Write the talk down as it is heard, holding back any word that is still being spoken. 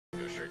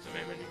Go straight to the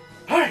main menu.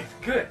 Alright,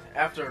 good.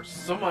 After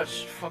so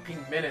much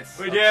fucking minutes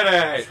We did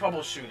it!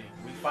 troubleshooting,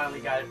 we finally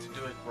got it to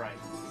do it right.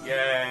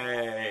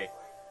 Yay!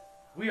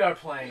 We are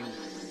playing...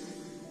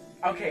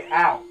 Okay,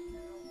 ow.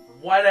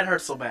 Why did that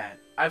hurt so bad?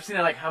 I've seen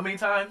it like how many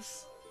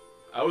times?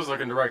 I was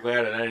looking directly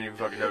at it and I didn't even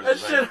fucking notice That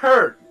his shit name.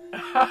 hurt.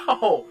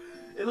 How?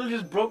 It literally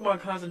just broke my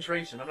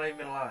concentration. I'm not even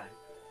gonna lie.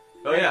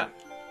 Oh yeah,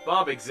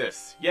 Bob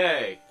exists.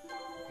 Yay!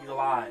 He's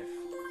alive.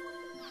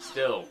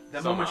 Still, The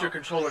somehow. moment your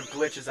controller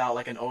glitches out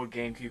like an old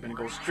GameCube and it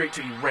goes straight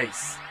to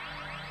erase.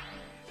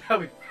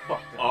 That'd be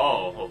fucked up.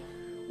 Oh,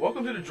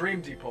 Welcome to the Dream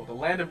Depot, the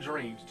land of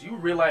dreams. Do you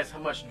realize how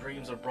much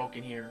dreams are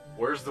broken here?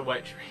 where's the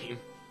wet dream?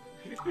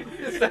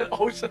 Is that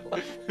ocean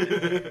like?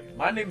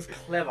 My name's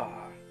Clever.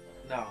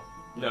 No.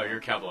 No, you're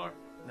Kevlar.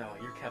 No,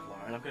 you're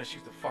Kevlar, and I'm gonna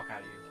shoot the fuck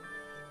out of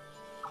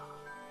you.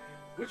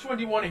 Which one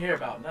do you want to hear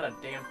about? Not a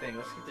damn thing.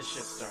 Let's get this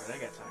shit started. I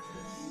got time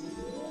for this.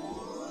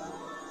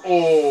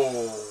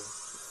 Oh.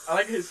 I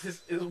like his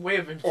way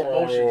of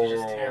emotions is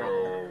just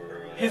terrible.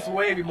 His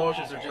way of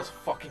emotions are just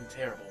fucking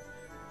terrible.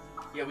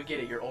 Yeah, we get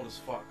it. You're old as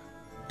fuck.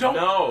 Don't.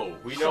 No,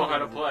 we know how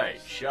to play.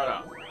 Shut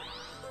up.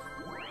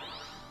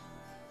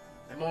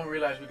 The moment we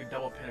realized we could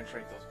double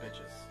penetrate those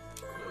bitches.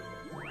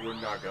 We're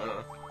not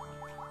gonna.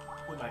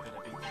 Who am I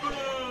gonna be?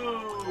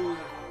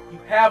 You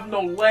have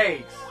no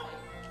legs.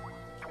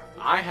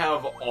 I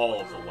have all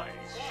of the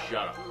legs.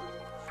 Shut up.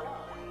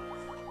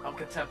 I'm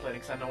contemplating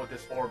because I know what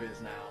this orb is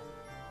now.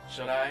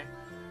 Should I?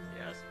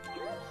 Yes.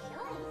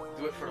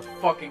 Do it for the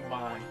fucking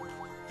mind.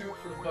 Do it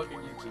for the fucking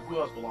YouTube. Who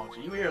else belongs to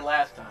you? You were here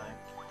last time.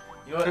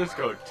 You know what? Let's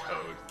go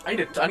Toad. I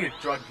need a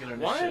drug dealer in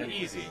this Why shit.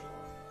 easy?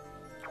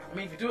 I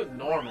mean, if you do it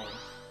normally,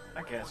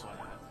 I guess why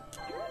not.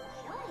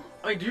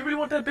 I mean, do you really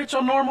want that bitch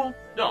on normal?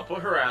 No,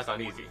 put her ass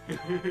on easy.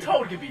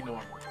 Toad can be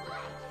normal.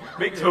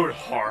 Make Toad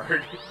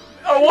hard.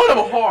 I don't want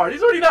him hard.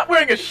 He's already not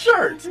wearing a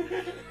shirt.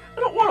 I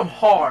don't want him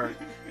hard.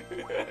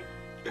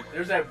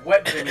 There's that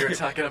wet thing you were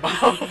talking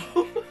about.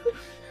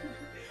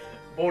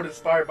 Board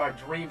inspired by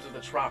dreams of the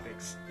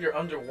tropics. You're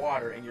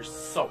underwater and you're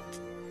soaked.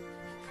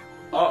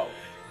 Oh.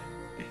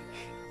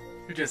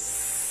 You're just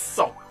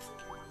soaked.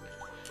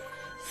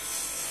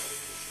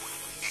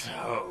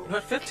 So.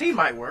 But 15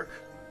 might work.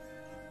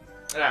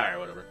 Alright,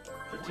 whatever.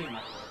 15 might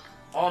work.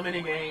 All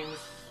mini games,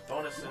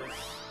 bonuses.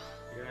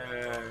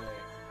 Yay.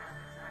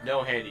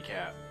 No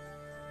handicap.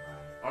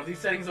 Are these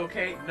settings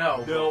okay?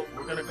 No. No.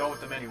 We're gonna go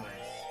with them anyways.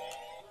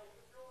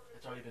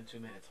 It's already been 2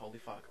 minutes. Holy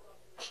fuck.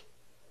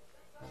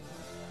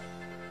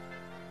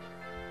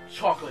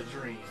 Chocolate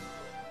Dream.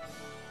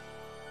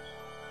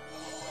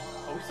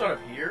 Oh, we start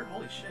up here?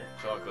 Holy shit.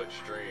 Chocolate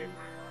stream.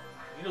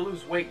 You need to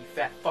lose weight, you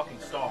fat fucking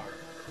star.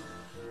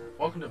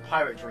 Welcome to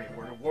Pirate Dream,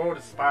 where the world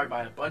is inspired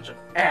by a bunch of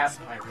ass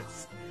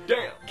pirates.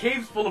 Damn.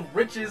 Caves full of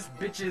riches,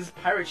 bitches,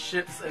 pirate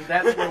ships, and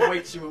that's what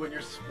awaits you when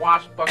you're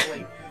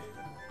swashbuckling.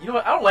 You know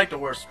what? I don't like the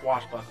word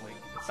swashbuckling.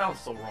 It sounds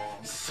so wrong.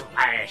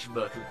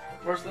 Swashbuckling.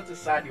 First, let's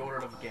decide the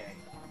order of the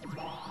game.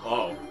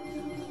 Oh.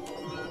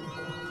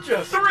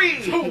 Just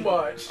 3! too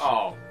much.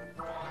 Oh.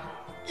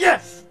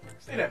 Yes!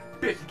 Stay that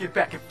bitch and get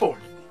back and forth.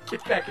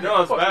 Get back in No,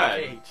 her it's fucking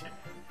bad. cage.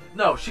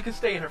 No, she can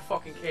stay in her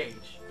fucking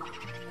cage.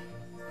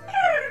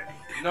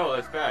 No,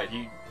 that's bad.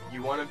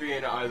 You want to be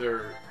in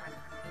either...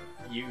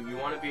 You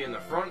want to be in the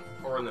front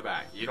or in the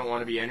back. You don't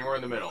want to be anywhere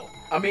in the middle.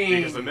 I mean...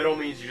 Because the middle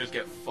means you just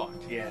get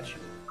fucked. Yeah,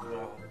 true.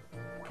 Well,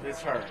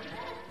 it's her.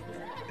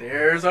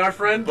 There's our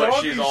friend But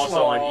Doggy she's also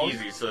Slog. on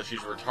easy, so she's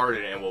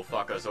retarded and will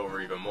fuck us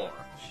over even more.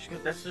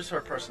 That's just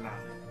her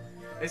personality.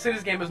 They say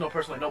this game has no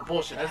personality. No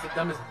bullshit. That's the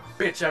dumbest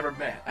bitch I ever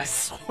met. I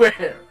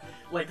swear.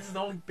 Like, this is the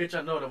only bitch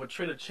I know that would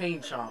trade a chain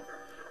chomp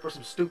for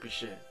some stupid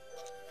shit.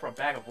 For a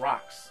bag of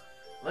rocks.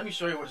 Let me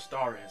show you where the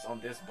star is on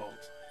this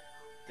boat.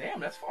 Damn,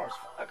 that's far as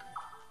fuck.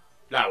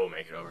 Nah, we'll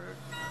make it over.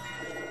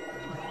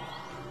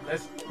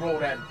 Let's roll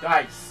that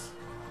dice.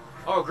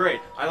 Oh, great.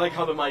 I like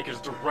how the mic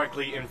is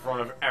directly in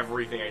front of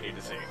everything I need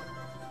to see.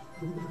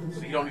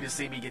 So you don't need to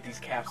see me get these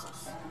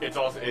capsules. It's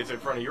in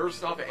front of your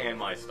stuff and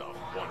my stuff.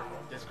 Wonderful.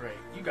 That's great.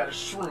 You got a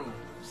shroom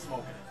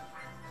smoking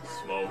it.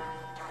 Smoke.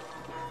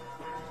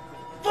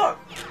 Fuck!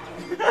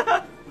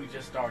 We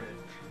just started,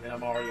 and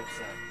I'm already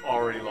upset.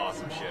 Already lost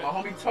some shit. My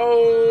homie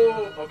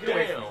Toad! Oh, get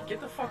away from me. Damn.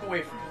 Get the fuck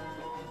away from me.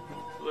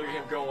 Look at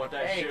him going with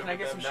that Hey, shit. can I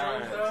get some with shoes,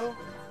 them nines. though?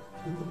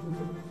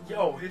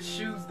 Yo, his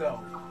shoes, though.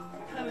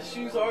 What kind of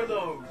shoes are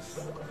those?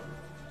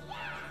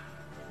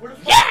 Where the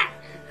fuck? Yeah!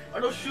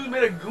 Are those shoes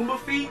made of Goomba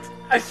feet?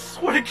 I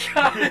swear to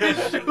God, his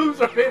shoes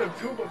are made of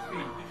Goomba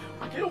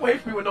feet. Get away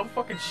from me with no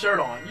fucking shirt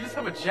on. You just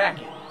have a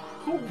jacket.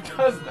 Who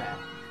does that?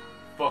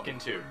 Fucking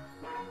two.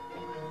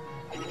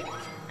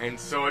 And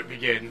so it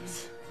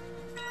begins.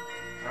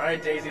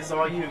 Alright, Daisy, it's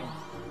all you.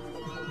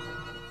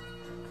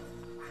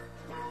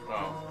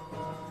 Oh.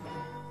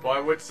 Well, I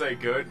would say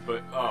good,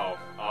 but oh.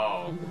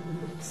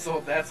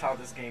 So that's how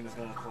this game is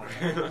gonna play.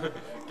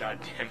 God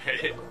damn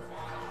it.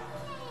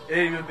 It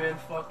ain't even been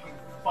fucking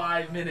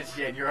 5 minutes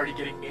yet, and you're already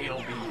getting anal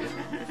beads.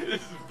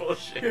 This is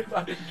bullshit. You're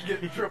about to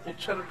get triple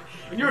cheddar.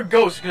 And you're a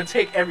ghost, you're gonna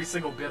take every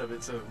single bit of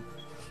it, too.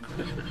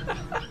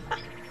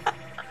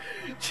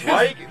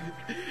 Why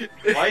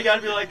you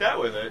gotta be like that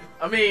with it?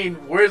 I mean,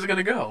 where's it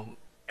gonna go?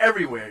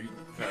 Everywhere.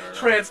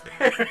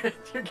 Transparent.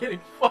 You're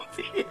getting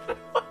fucked.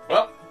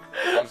 Well,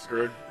 I'm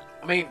screwed.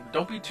 I mean,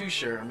 don't be too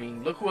sure. I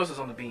mean, look who else is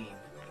on the beam.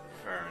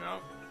 Fair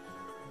enough.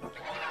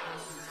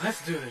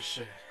 Let's do this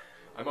shit.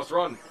 I must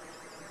run.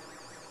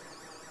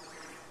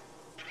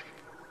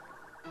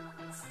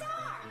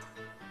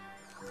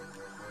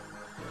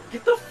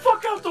 Get the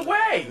fuck out the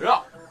way!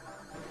 No.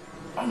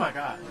 Oh my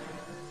god.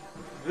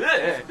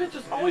 This bitch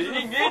is always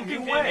in the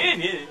fucking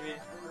way.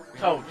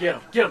 Toad, get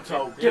him. Get him,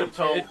 Toad. Get him,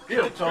 Toad.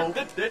 Get him, Toad.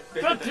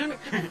 God damn it.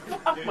 Get the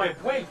fuck out my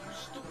way, you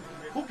stupid.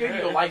 Who gave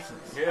you your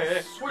license?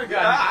 I swear to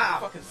God, you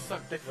fucking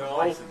suck dick for the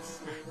license.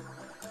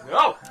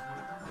 No.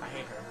 I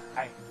hate her.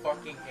 I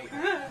fucking hate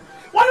her.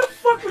 Why the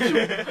fuck would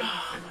you?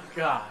 Oh my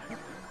god.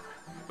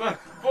 5,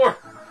 4,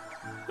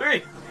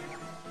 3,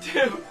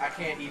 2. I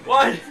can't even.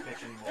 One. This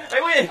bitch anymore.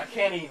 I win. I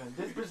can't even.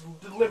 This bitch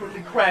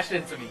deliberately crashed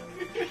into me.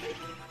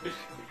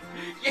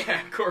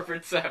 Yeah,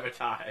 corporate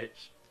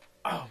sabotage.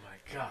 Oh my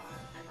god.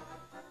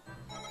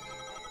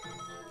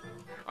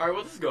 Alright,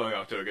 well, this is going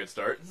off to a good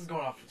start. This is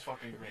going off. It's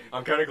fucking great.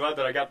 I'm kind of glad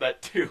that I got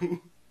that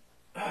too.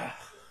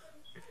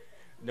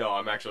 No,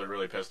 I'm actually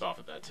really pissed off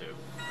at that too.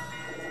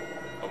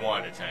 A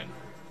 1 out of 10.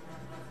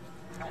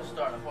 I'll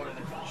start. I'm holding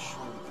it for the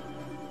shrew.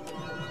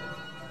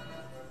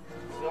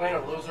 Still ain't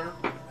a loser.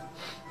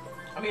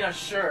 I mean, I'm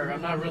sure.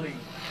 I'm not really.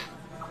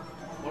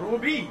 What it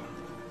would be?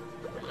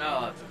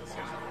 No, that's a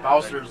disgusting.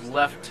 Bowser's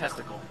left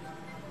testicle.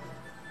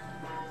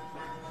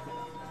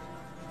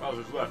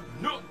 Bowser's left.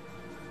 No!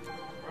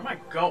 Where am I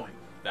going?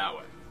 That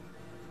way.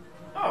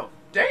 Oh,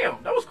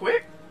 damn. That was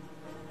quick.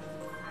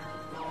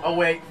 Oh,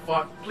 wait.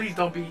 Fuck. Please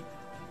don't be.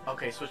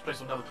 Okay, switch place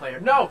with another player.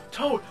 No!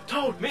 Toad!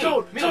 Toad! Me,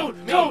 Toad! me, Toad!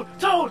 me. Toad!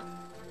 Toad!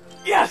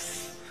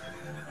 Yes!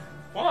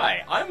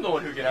 Why? I'm the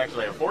one who can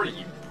actually afford it,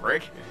 you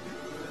prick.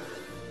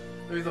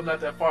 The reason I'm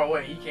not that far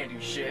away, he can't do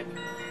shit.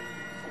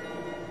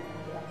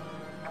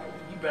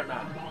 You better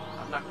not.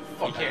 I'm not gonna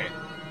fuck He can't.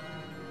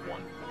 out.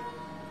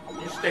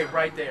 1. You stay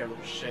right there,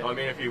 little shit. I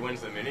mean, if he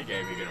wins the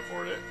minigame, he can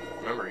afford it.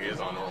 Remember, he is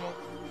on normal.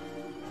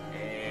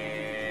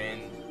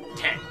 And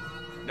 10.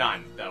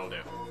 9. That'll do.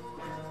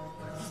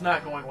 This is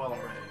not going well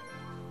already.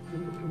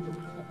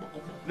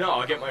 No,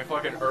 I'll get my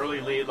fucking early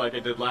lead like I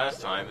did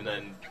last time, and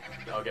then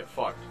I'll get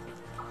fucked.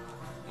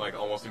 Like,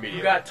 almost immediately.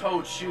 You got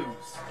Toad shoes.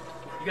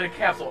 You got a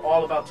capsule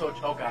all about Toad.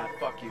 Oh god,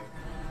 fuck you.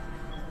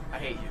 I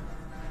hate you.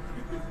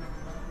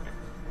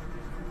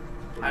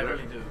 I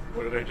really do.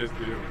 What did I just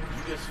do? You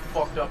just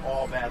fucked up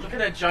all bad. Look at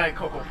that giant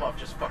Cocoa Puff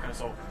just fucking us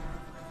over.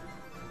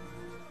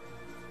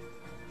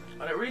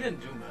 But it really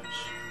didn't do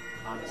much,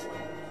 honestly.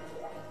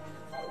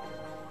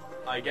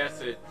 I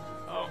guess it...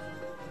 Oh.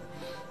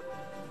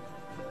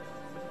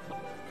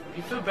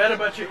 You feel better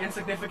about your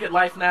insignificant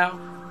life now?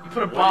 You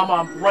put a bomb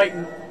on right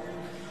in...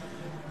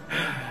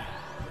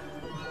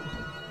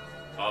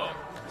 Oh.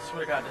 I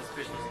swear to God, this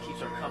bitch needs to keep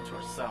her cum to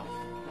herself.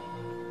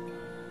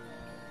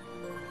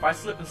 If I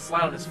slip and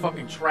slide on this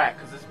fucking track,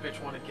 because this bitch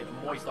want to get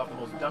moist off the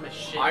most dumbest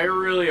shit. I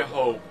really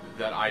hope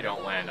that I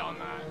don't land on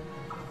that.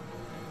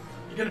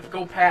 You're gonna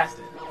go past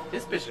it.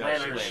 This bitch Yeah, landed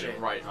she on her landed shit.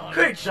 right on it.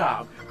 Great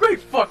job. Great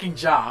fucking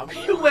job.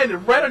 You landed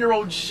right on your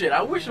own shit.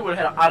 I wish it would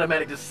have had an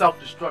automatic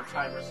self-destruct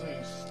timer as soon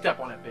as you step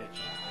on that bitch.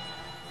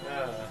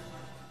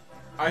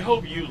 I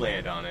hope you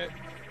land on it.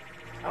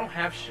 I don't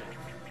have shit.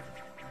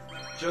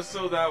 Just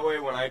so that way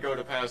when I go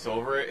to pass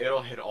over it,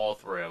 it'll hit all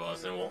 3 of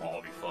us and we'll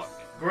all be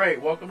fucked.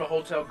 Great. Welcome to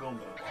Hotel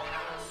Goomba.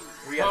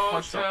 We gotta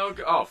punch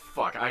the... Oh,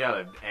 fuck. I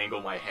gotta angle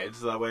my head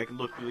so that way I can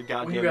look through the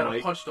goddamn You gotta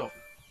light. punch the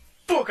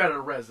fuck out of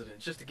the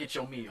residents just to get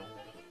your meal.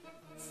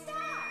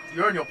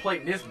 You earn your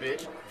plate in this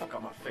bitch. Fuck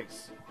out my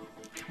face.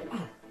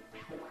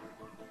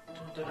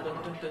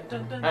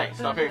 Hey,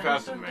 stop being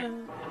faster than me.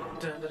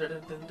 Get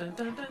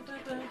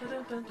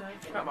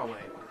out my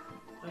way.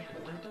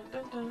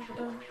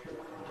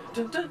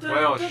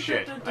 Well,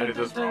 shit. I did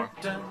this wrong.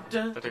 I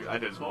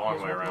did this the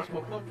long way around.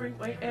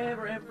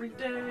 Every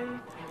day.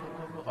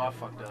 Oh, I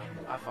fucked up.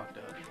 I fucked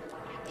up.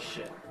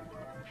 Shit.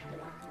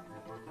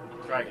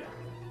 Try again.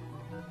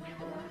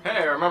 Hey,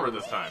 I remember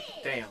this time.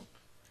 Damn.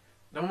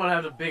 Then I'm gonna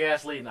have a big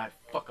ass lead and I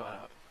fuck it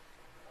up.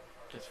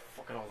 Just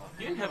fuck it all up.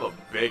 You didn't have a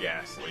big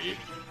ass lead.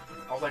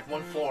 I was like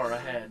 1 floor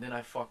ahead, and then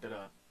I fucked it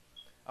up.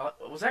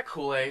 Was that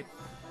Kool-Aid?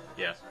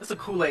 Yes, It's a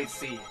Kool-Aid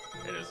seed.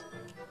 it is.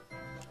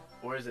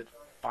 Or is it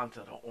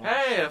Fanta the orange?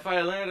 Hey, if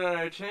I landed on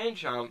a chain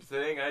chomp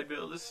thing, I'd be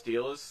able to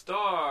steal a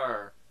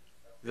star.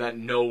 That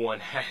no one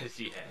has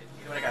yet.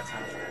 You know what? I got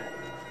time for that.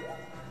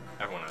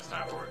 Everyone has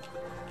time for it.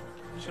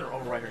 I'm just gonna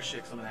overwrite her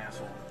shit 'cause I'm an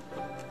asshole.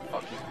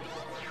 Fuck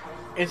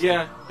you.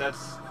 Yeah,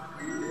 that's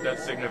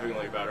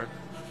significantly better.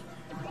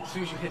 As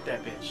soon as you hit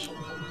that bitch.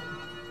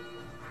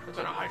 It's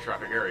in a high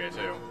traffic area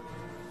too.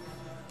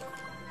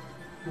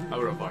 I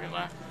would have fucking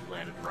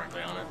landed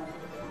correctly on it.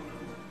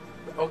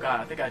 Oh god,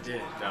 I think I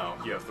did. No,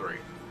 you have 3.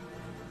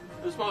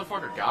 This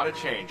motherfucker got a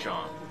chain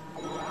chomp.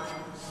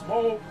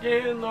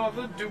 Smoking all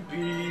the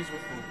doopies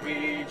with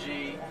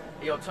Luigi.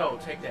 Hey, yo,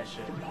 Toad, take that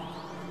shit.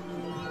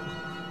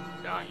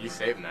 Nah, he's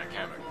saving that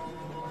chemic.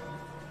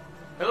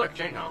 Hey, look,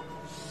 chain hop.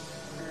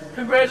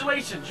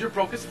 Congratulations, you're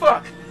broke as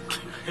fuck.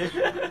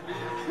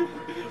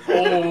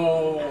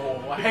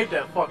 Oh, I hate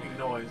that fucking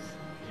noise.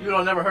 You know,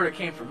 I never heard it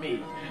came from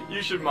me.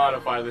 You should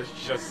modify this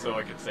just so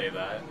I could say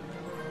that.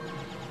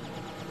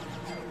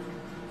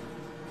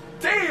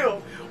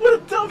 Damn! What a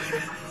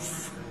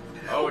dumbass!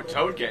 Oh,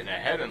 Toad getting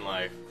ahead in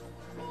life.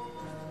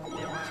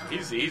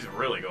 He's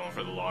really going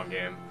for the long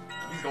game.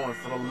 He's going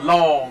for the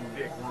long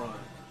dick run.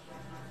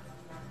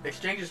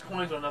 Exchanges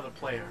coins with another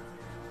player.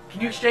 Can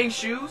you exchange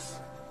shoes?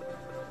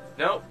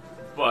 Nope,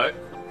 but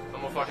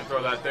I'm gonna fucking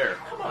throw that there.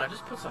 Come on, I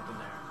just put something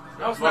there.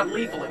 Now it's not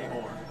lethal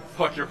anymore.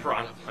 Fuck your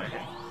piranha plant.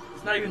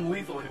 It's not even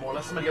lethal anymore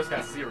unless somebody else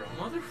got 0.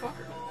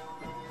 Motherfucker.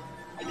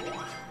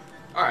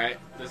 Alright,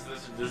 this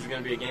is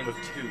gonna be a game of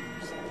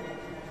 2s.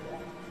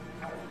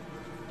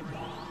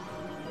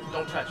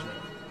 Don't touch me.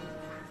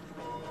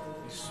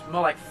 You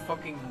smell like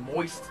fucking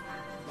moist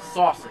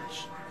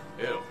sausage.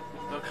 Ew.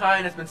 The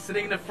kind that's been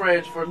sitting in the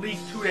fridge for at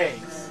least 2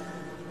 days.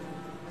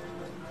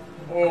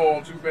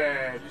 Oh, too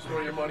bad. You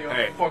spent your money on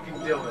fucking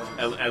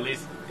dildos. At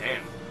least,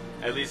 damn.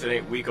 At least it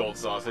ain't week-old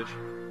sausage.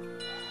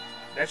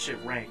 That shit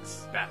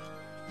ranks. Back.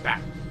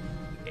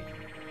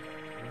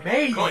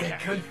 Made and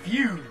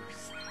confused.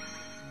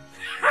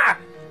 Ha!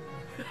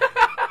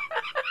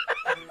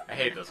 I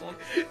hate this one.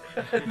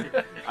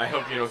 I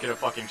hope you don't get a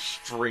fucking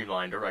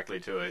streamline directly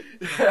to it.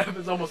 It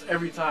happens almost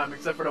every time,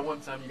 except for the one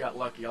time you got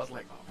lucky. I was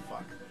like, oh,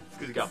 fuck. It's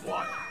because you got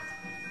blocked.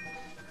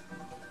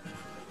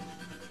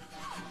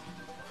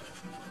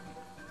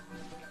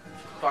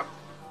 Fuck.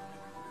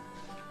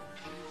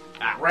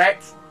 Ow.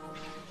 Wrecked.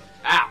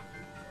 Ow.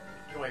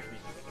 Get away from me.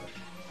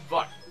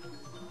 Fuck.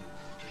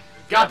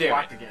 God damn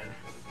Blocked it. again.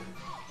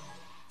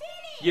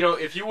 You know,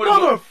 if you would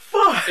have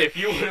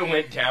Motherfucker!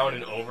 went down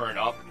and over and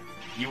up,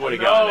 you would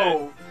have gotten it.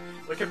 No!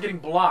 I kept getting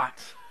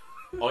blocked.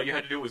 All you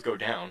had to do was go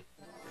down.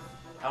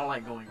 I don't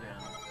like going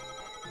down.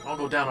 I don't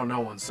go down on no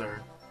one,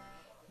 sir.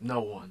 No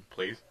one.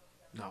 Please?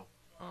 No.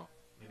 Oh.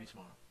 Maybe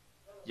tomorrow.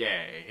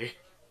 Yay.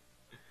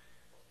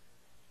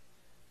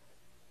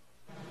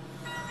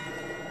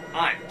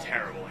 I'm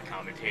terrible at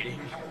commentating.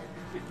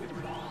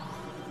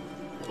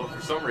 But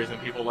for some reason,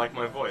 people like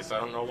my voice. I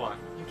don't know why.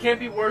 You can't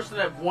be worse than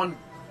that one...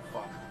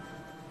 Fuck.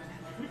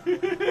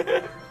 You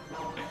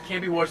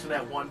can't be worse than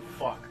that one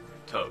fuck.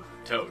 Toad.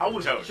 I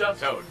was Toad, just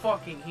Toad.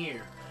 fucking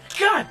here.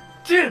 God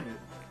damn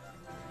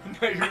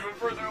it! Now you're even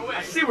further away.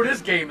 I see where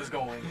this game is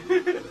going.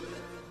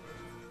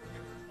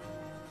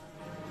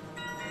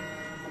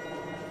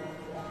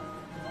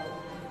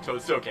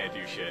 Toad still can't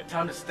do shit.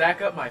 Time to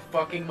stack up my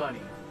fucking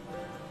money.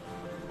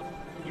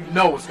 You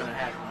know what's gonna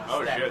happen when I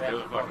Oh stack shit, that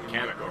there's a fucking money.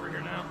 Kamek over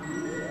here now.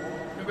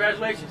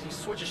 Congratulations, you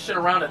switch your shit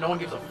around that no one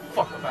gives a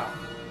fuck about.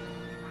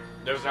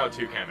 There's now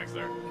 2 Kameks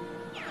there.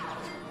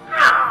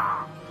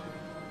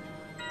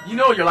 You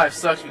know your life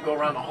sucks if you go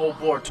around the whole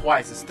board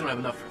twice and still don't have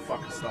enough for a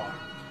fucking star.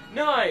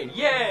 9!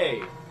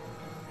 Yay!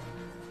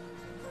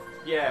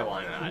 Yeah,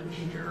 why not?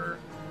 Sure.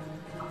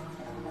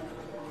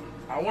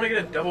 I want to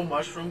get a double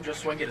mushroom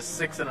just so I can get a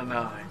 6 and a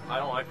 9. I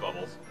don't like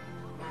bubbles.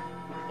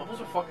 Bubbles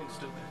are fucking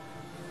stupid.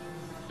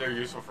 They're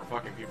useful for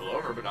fucking people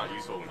over, but not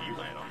useful when you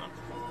land on them.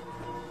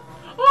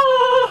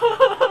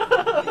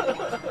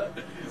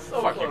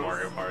 So Fuck you, close.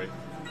 Mario Party.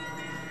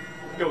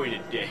 Go eat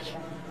a dick.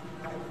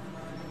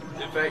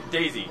 In fact,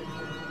 Daisy,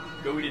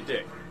 go eat a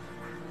dick.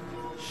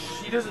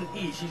 She doesn't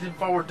eat. She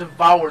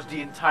devours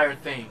the entire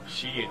thing.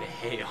 She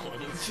inhales.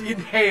 She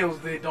inhales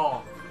the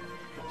dong.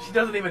 She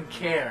doesn't even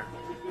care.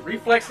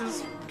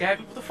 Reflexes, gag.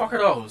 What the fuck are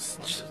those?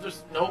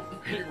 Just nope.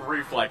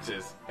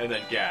 Reflexes, and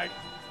then gag.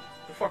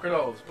 What the fuck are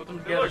those? Put them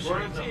Hey, together. look, we're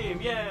on a shoot them.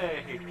 team,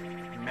 yay!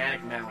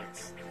 Manic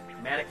mallets.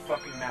 Manic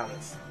fucking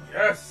mallets.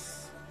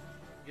 Yes!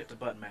 You have to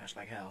button mash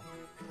like hell.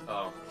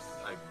 Oh.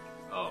 Like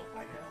hell.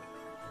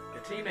 The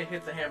team that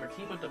hits the hammer,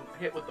 team with the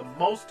hit with the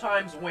most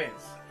times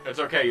wins. It's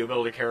okay, you'll be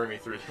able to carry me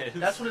through this.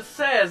 That's what it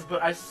says,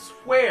 but I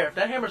swear, if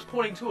that hammer's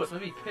pointing to us, I'm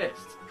gonna be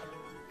pissed.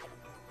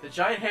 The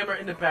giant hammer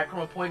in the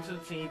background pointing to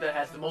the team that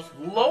has the most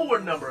lower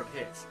number of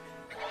hits.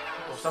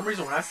 For some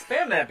reason, when I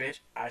spam that bitch,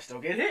 I still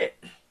get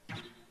hit.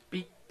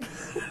 Beep.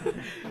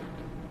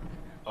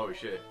 Oh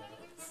shit.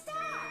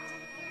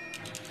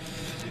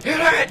 Hit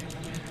it!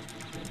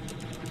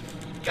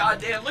 God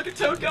damn, look at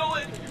Toad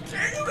going!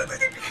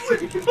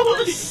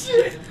 Holy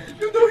shit!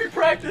 You know he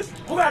practiced!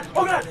 Oh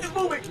god, it's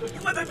moving!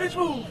 Let that bitch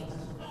move!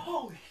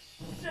 Holy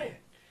shit!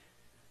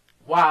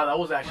 Wow, that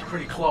was actually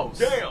pretty close.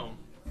 Damn!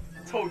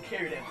 Toad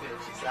carried that bitch.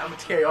 She said, I'm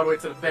gonna carry all the way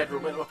to the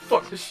bedroom and I'm gonna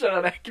fuck the shit out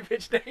of that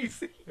bitch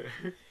Daisy.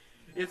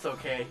 It's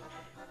okay.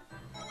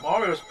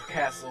 Mario's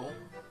castle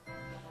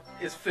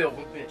is filled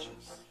with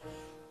bitches.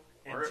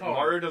 And Toad,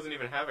 Mario doesn't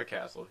even have a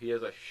castle. He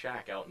has a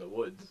shack out in the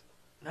woods.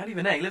 not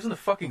even that, he lives in the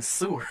fucking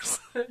sewers.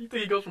 You think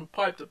he goes from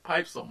pipe to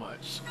pipe so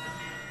much?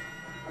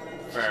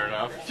 Fair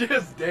enough.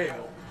 Just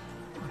damn.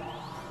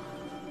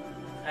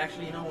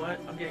 Actually, you know what?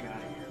 I'm getting out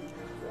of here.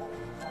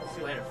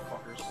 See you later,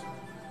 fuckers.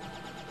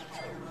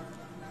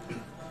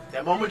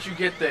 That moment you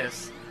get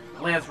this,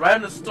 lands right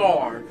on the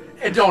star,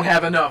 and don't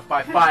have enough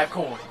by 5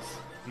 coins.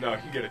 No,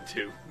 you get a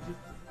 2.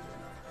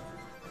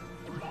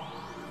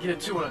 Get a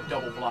 2 on a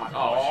double block.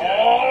 Oh,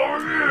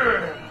 shit.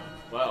 Yeah!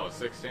 Well,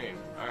 16.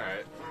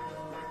 Alright.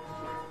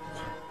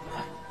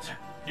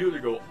 You have to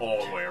go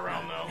all the way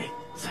around, though. 8,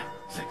 7,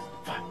 6,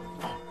 5,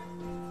 4.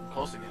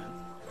 Close again.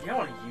 Yeah, I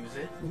want to use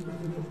it.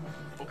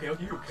 Okay,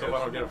 okay. So if I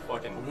don't get a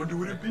fucking... I wonder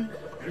what it be.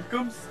 Here it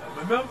comes. Out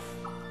of my mouth.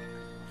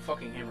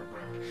 Fucking hammer,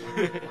 bro.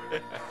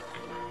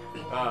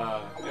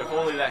 If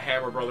only that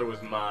hammer brother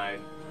was mine,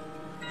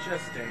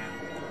 Just damn.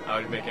 I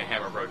would make a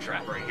hammer bro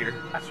trap right here.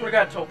 I swear to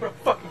God, Toe, put a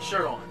fucking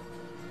shirt on.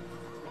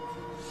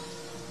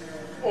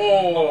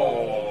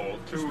 Oh,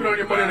 spend all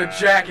your money on a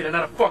jacket and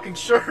not a fucking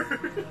shirt.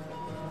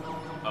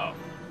 Oh.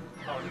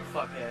 Oh, you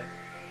fuckhead.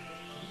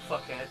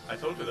 Fuckhead. I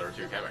told you there were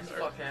 2 chemics there.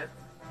 Fuckhead.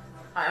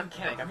 Hi, I'm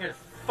Kennick. I'm here to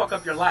fuck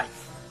up your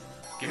life.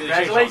 Give me the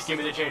chain chomp. Give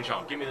me the chain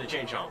chomp. Give me the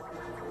chain chomp.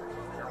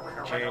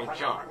 Chain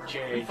chomp.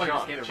 Chain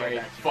chomp.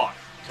 Chain. Fuck.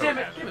 Damn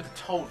it, give it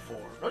to Toad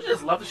for. Don't you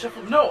just love the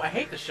shuffle? No, I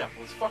hate the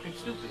shuffle. It's fucking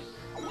stupid.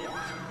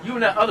 You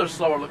and that other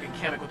slower looking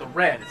Kamek with the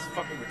red, it's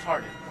fucking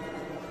retarded.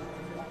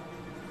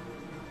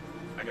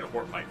 I get a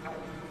warp pipe. Are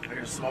you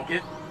gonna smoke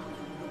it?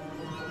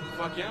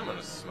 Fuck yeah, I'm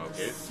gonna smoke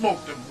it.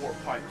 Smoke them warp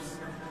pipes.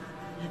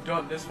 You've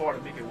done this far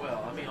to make it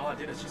well. I mean, all I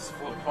did is just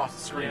float across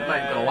the screen. Yeah. I'm not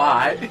even gonna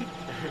lie.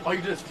 All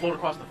you did is float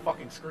across the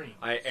fucking screen.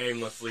 I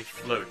aimlessly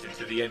float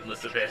into the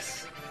endless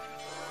abyss.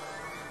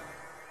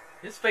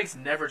 His face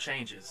never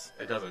changes.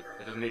 It doesn't.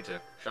 It doesn't need to.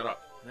 Shut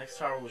up. The next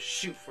tower will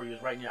shoot for you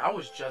right now. I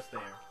was just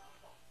there.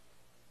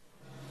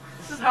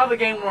 This is how the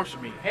game works for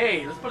me.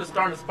 Hey, let's put a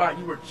star in the spot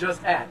you were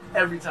just at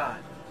every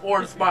time. Or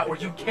in a spot where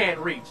you can't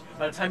reach.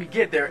 By the time you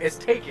get there, it's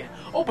taken.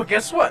 Oh, but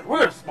guess what? We're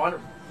gonna spawn it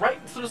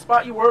right to the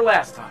spot you were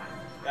last time.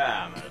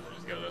 Ah, I might as well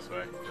just go this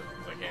way. Just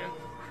because I can.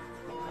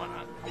 Why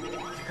not?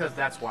 Because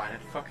that's why.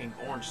 That fucking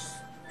orange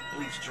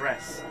bleached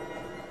dress.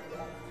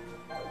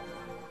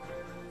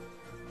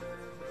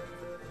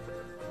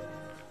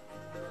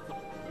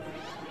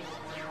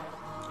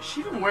 Is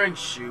she even wearing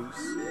shoes?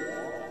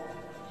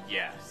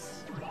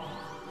 Yes.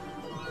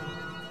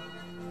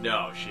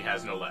 No, she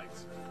has no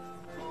legs.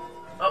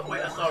 Oh,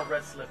 wait, I saw a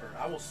red slipper.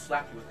 I will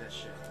slap you with that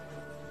shit.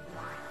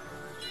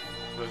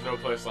 There's no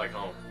place like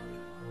home.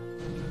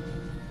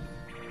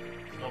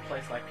 There's no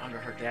place like under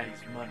her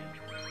daddy's money.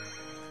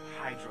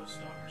 Hydro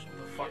stars. What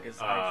the fuck is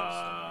hydro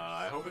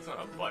stars? I hope it's not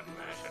a button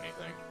mash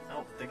anything. I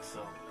don't think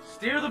so.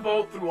 Steer the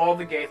boat through all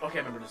the gates. Okay,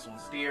 remember this one.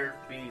 Steer,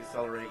 B,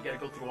 accelerate. You gotta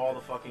go through all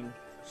the fucking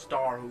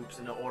star hoops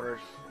in the order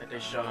that they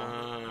show.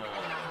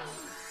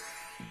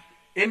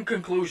 In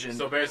conclusion...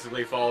 So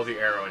basically, follow the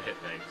arrow and hit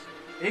things.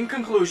 In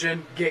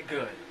conclusion, get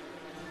good.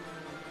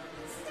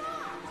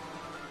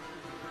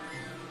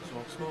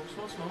 Smoke, smoke,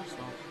 smoke, smoke,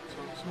 smoke,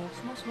 smoke, smoke,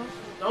 smoke, smoke.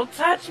 Don't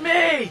touch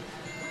me!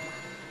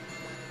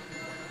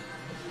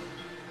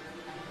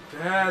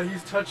 Dad,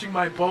 he's touching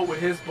my boat with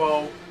his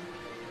bow.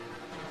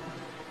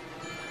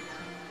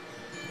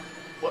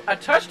 What? I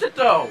touched it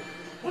though!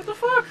 What the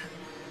fuck?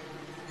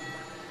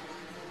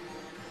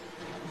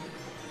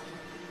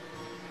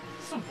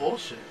 Some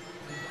bullshit.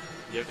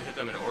 You have to hit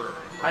them in order.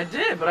 I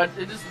did, but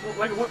it just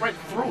like it went right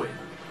through it.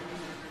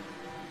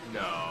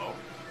 No,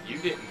 you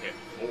didn't hit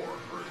 4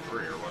 or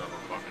 3 or whatever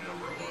fucking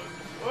number it was.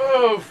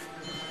 Oof!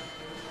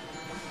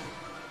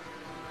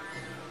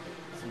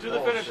 To the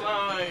finish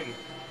line!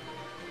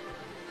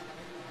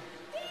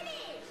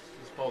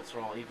 These bolts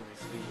are all evenly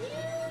speed.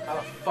 How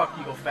the fuck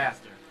do you go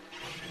faster?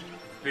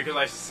 Because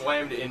I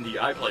slammed Indy.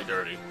 I play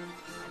dirty.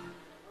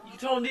 You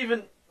don't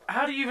even...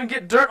 How do you even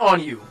get dirt on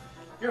you?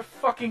 You're a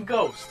fucking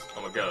ghost.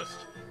 I'm a ghost.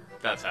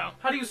 That's how.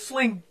 How do you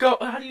sling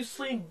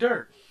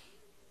dirt?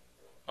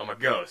 I'm a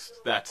ghost.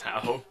 That's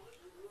how.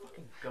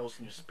 Fucking ghosts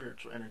and your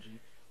spiritual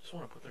energy. Just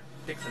want to put their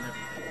dicks in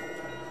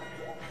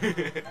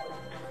everything.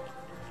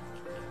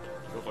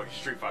 Go fucking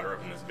Street Fighter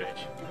up in this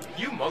bitch.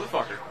 You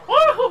motherfucker.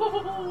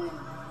 Woo!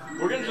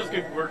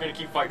 We're gonna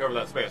keep fighting over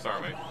that space,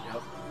 aren't we?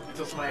 Yep.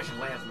 Until somebody actually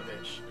lands in the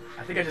bitch.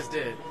 I think I just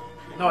did.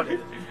 No, I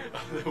didn't.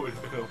 That would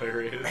have been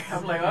hilarious.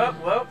 I'm like, oh,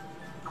 well.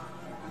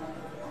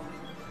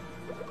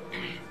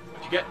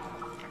 What'd you get?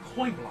 A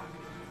coin block.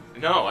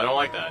 No, I don't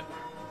like that.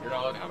 You're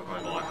not allowed to have a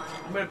coin block.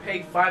 I'm gonna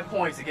pay 5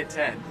 points to get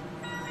 10.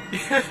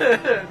 Isn't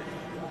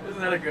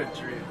that a good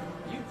dream?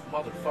 You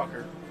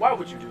motherfucker. Why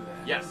would you do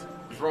that? Yes.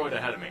 Throw it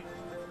ahead of me.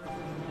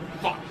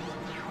 Fuck.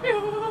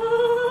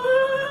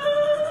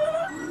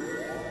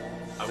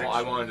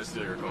 I wanted to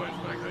steal your coins,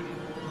 but I couldn't.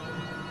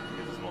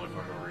 Get this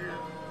motherfucker over here.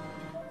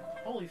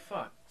 Holy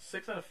fuck.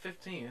 6 out of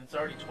 15. It's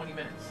already 20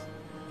 minutes.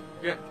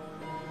 Yeah.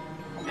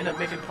 End up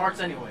making parts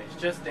anyways.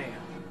 Just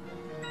damn.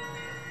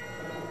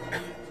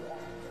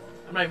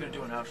 I'm not even gonna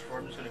do an outro for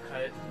it. I'm just gonna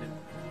cut it and then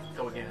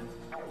go again.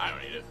 I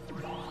don't need it.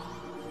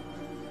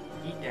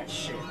 Eat that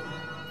shit.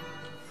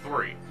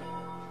 3.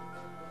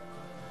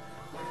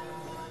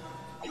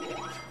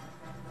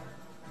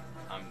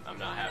 I'm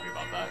not happy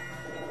about that.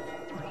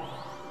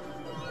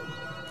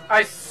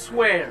 I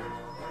swear.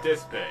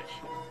 This bitch.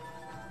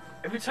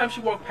 Every time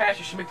she walked past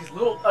you, she make these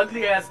little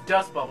ugly ass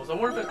dust bubbles. I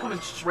wonder if it's coming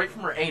straight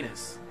from her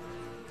anus.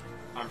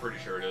 I'm pretty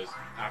sure it is.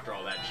 After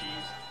all that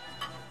cheese.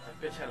 That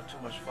bitch had too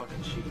much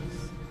fucking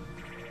cheese.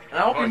 And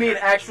I hope you mean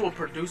actual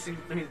producing.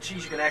 I mean,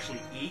 cheese you can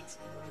actually eat.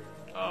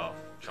 Oh.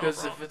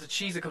 Because if it's a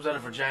cheese that comes out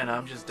of vagina,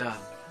 I'm just done.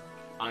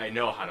 I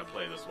know how to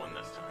play this one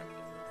this time.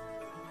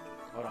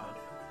 Hold on.